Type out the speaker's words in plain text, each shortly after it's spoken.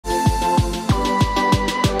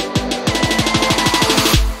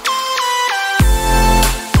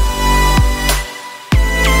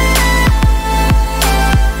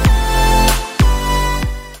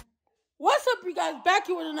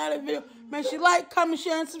out of the video. Make sure you like, comment,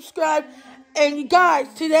 share, and subscribe. And you guys,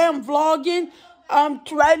 today I'm vlogging.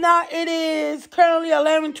 Right now it is currently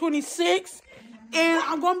 11:26. And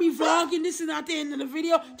I'm going to be vlogging. This is not the end of the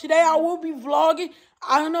video. Today I will be vlogging.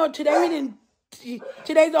 I don't know. Today's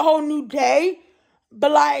a whole new day.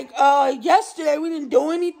 But like yesterday we didn't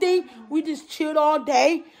do anything. We just chilled all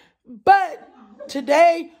day. But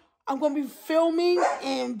today I'm going to be filming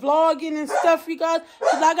and vlogging and stuff, you guys.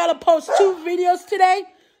 Because I got to post two videos today.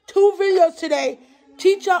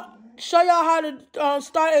 Show y'all how to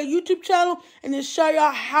start a YouTube channel. And then show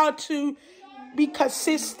y'all how to be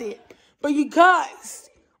consistent. But you guys,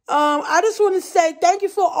 I just want to say thank you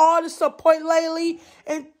for all the support lately.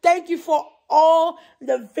 And thank you for all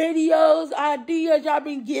the videos, ideas y'all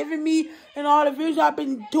been giving me. And all the videos y'all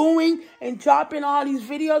been doing and dropping all these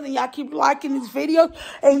videos. And y'all keep liking these videos.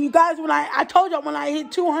 And you guys, when I told y'all when I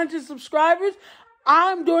hit 200 subscribers,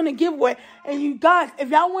 I'm doing a giveaway. And you guys,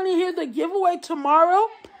 if y'all want to hear the giveaway tomorrow,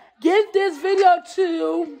 get this video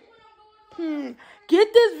to...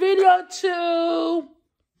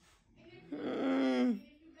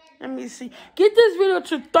 Let me see. Get this video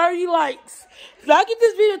to 30 likes. If I get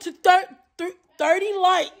this video to 30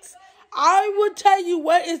 likes, I will tell you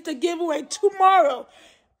what is the giveaway tomorrow.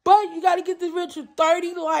 But you got to get this video to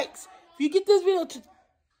 30 likes. If you get this video to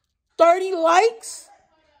 30 likes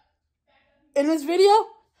in this video,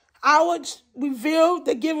 I would reveal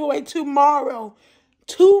the giveaway tomorrow.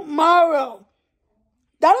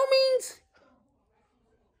 That means,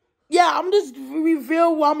 yeah, I'm just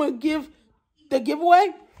reveal what I'm going to give the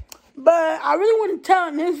giveaway. But I really want to tell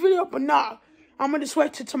in this video, but nah. I'm going to just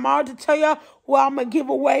wait till tomorrow to tell y'all what I'm going to give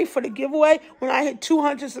away for the giveaway when I hit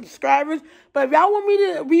 200 subscribers. But if y'all want me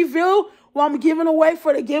to reveal what I'm giving away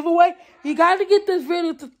for the giveaway, you got to get this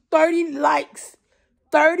video to 30 likes.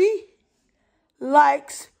 30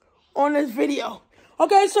 likes on this video.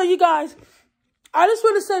 Okay, so you guys, I just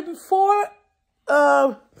want to say before,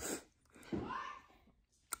 I'm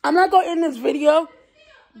not going to end this video,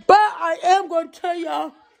 but I am going to tell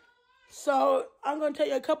y'all. So I'm going to tell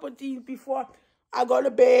you a couple of things before I go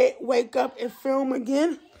to bed, wake up, and film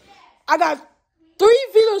again. I got 3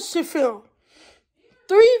 videos to film.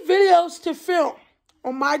 3 videos to film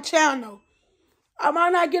on my channel. I might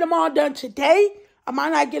not get them all done today. I might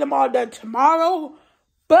not get them all done tomorrow.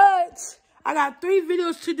 But I got 3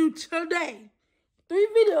 videos to do today. 3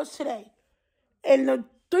 videos today. And the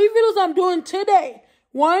 3 videos I'm doing today.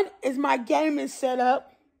 1 is my gaming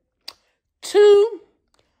setup. 2,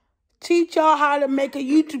 teach y'all how to make a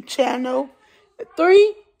YouTube channel.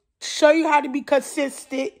 3, show you how to be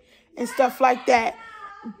consistent and stuff like that.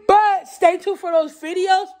 But stay tuned for those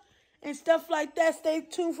videos and stuff like that. Stay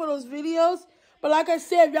tuned for those videos. But like I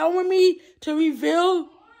said, if y'all want me to reveal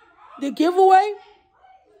the giveaway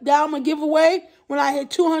that I'm going to give away when I hit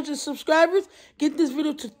 200 subscribers, get this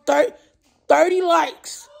video to 30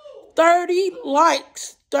 likes. 30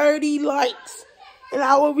 likes. 30 likes. And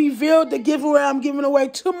I will reveal the giveaway I'm giving away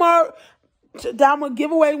tomorrow. That I'm going to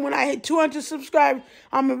give away when I hit 200 subscribers.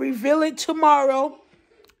 I'm going to reveal it tomorrow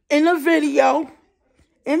in the video.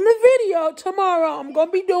 In the video tomorrow I'm going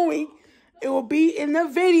to be doing. It will be in the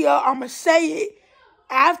video. I'm going to say it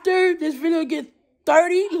after this video gets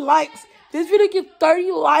 30 likes. This video gets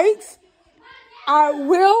 30 likes. I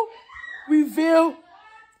will reveal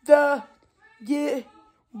the giveaway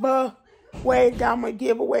that I'm going to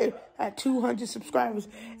give away at 200 subscribers.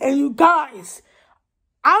 And you guys,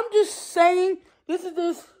 I'm just saying, this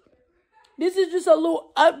is just a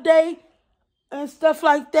little update and stuff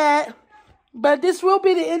like that. But this will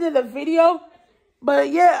be the end of the video.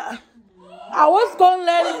 But yeah, I was gonna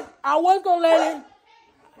let it. Hey,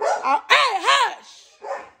 hush!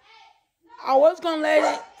 I was gonna let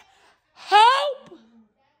it help.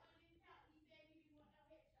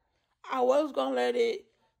 I was gonna let it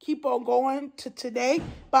keep on going to today,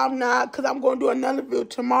 but I'm not, because I'm going to do another video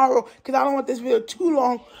tomorrow, because I don't want this video too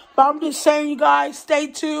long. But I'm just saying, you guys, stay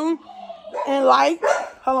tuned and like.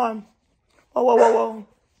 Hold on.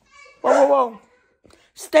 Whoa.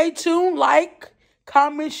 Stay tuned, like,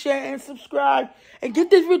 comment, share, and subscribe. And get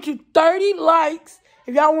this video to 30 likes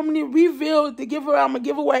if y'all want me to reveal the giveaway I'm going to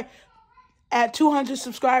give away at 200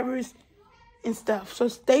 subscribers and stuff. So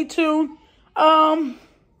stay tuned.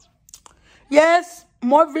 Yes,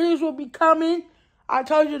 more videos will be coming. I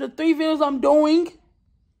told you the 3 videos I'm doing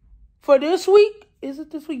for this week. Is it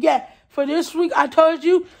this week? Yeah, for this week, I told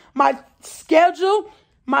you my schedule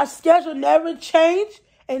never changed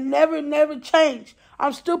and never changed.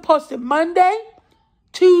 I'm still posting Monday,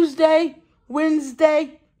 Tuesday,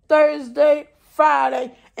 Wednesday, Thursday,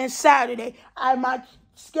 Friday, and Saturday. My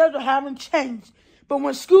schedule haven't changed. But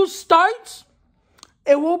when school starts,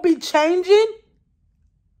 it will be changing.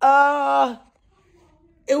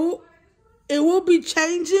 It will be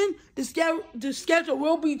changing. The schedule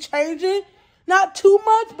will be changing. Not too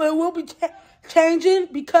much, but it will be changing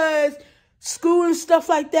because school and stuff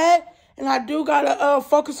like that. And I do gotta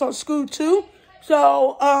focus on school too.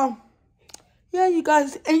 So yeah, you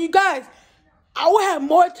guys, I will have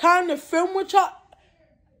more time to film with y'all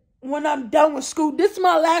when I'm done with school. This is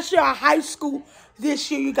my last year of high school this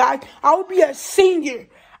year, you guys. I will be a senior.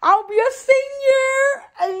 But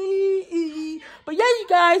yeah, you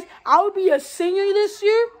guys, I will be a senior this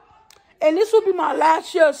year. And this will be my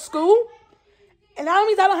last year of school. And that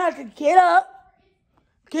means I don't have to get up,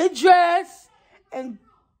 get dressed, and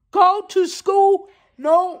go to school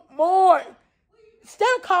no more. Instead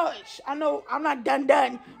of college, I know I'm not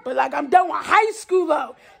done, but like I'm done with high school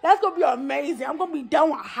though. That's going to be amazing. I'm going to be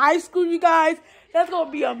done with high school, you guys. That's going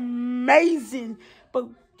to be amazing. But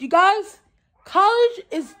you guys, college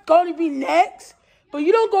is going to be next, but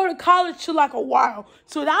you don't go to college till like a while.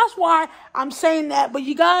 So that's why I'm saying that. But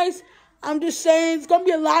you guys, I'm just saying it's going to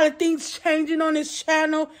be a lot of things changing on this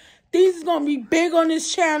channel. Things is going to be big on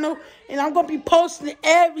this channel. And I'm going to be posting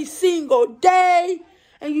every single day.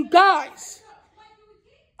 And you guys,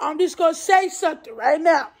 I'm just going to say something right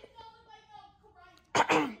now.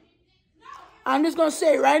 I'm just going to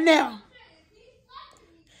say it right now.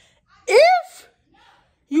 If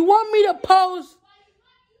you want me to post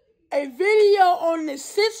a video on the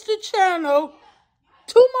sister channel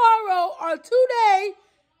tomorrow or today,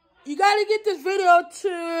 you got to get this video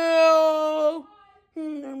to,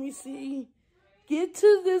 let me see. Get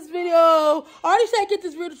to this video. I already said get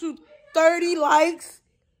this video to 30 likes.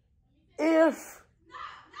 If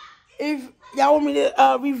y'all want me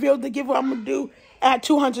to reveal the giveaway I'm going to do at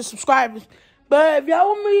 200 subscribers. But if y'all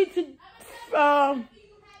want me to,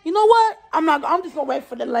 you know what? I'm just going to wait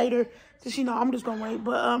for the later. Just, I'm just going to wait.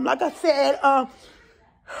 But like I said,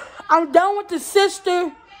 I'm done with the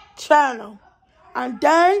sister channel. I'm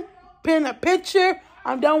done pinning a picture.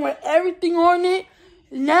 I'm done with everything on it.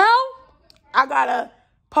 Now, I got to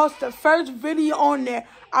post the first video on there.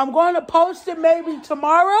 I'm going to post it maybe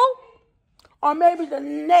tomorrow or maybe the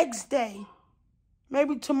next day.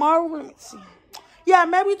 Maybe tomorrow. Let me see. Yeah,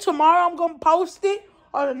 maybe tomorrow I'm going to post it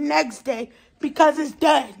or the next day because it's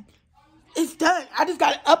done. It's done. I just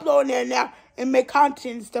got to upload there now and make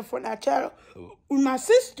content and stuff for that channel with my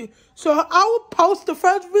sister. So I will post the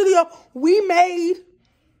first video we made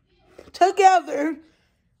together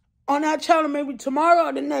on our channel maybe tomorrow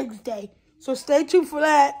or the next day. So stay tuned for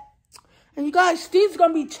that. And you guys, things are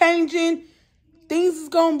going to be changing. Things is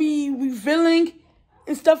going to be revealing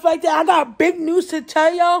and stuff like that. I got big news to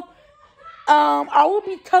tell y'all. I will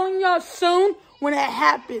be telling y'all soon when it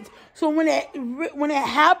happens. So when it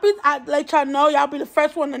happens, I'll let y'all know. Y'all be the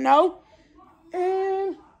first one to know.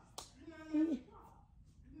 And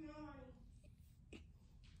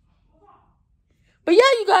but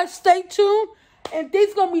yeah, you guys stay tuned. And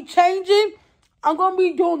things going to be changing. I'm going to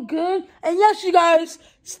be doing good. And yes, you guys,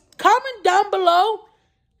 comment down below.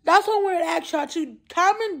 That's what I wanted to ask y'all too.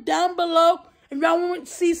 Comment down below if y'all want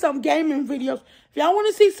to see some gaming videos. If y'all want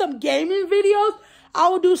to see some gaming videos, I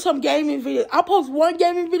will do some gaming videos. I'll post one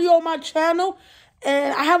gaming video on my channel.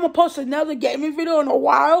 And I haven't posted another gaming video in a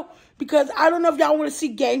while. Because I don't know if y'all want to see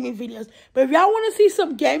gaming videos. But if y'all want to see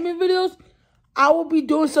some gaming videos, I will be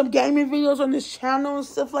doing some gaming videos on this channel and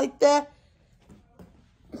stuff like that.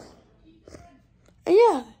 And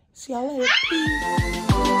yeah, see y'all later.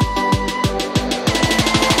 Peace.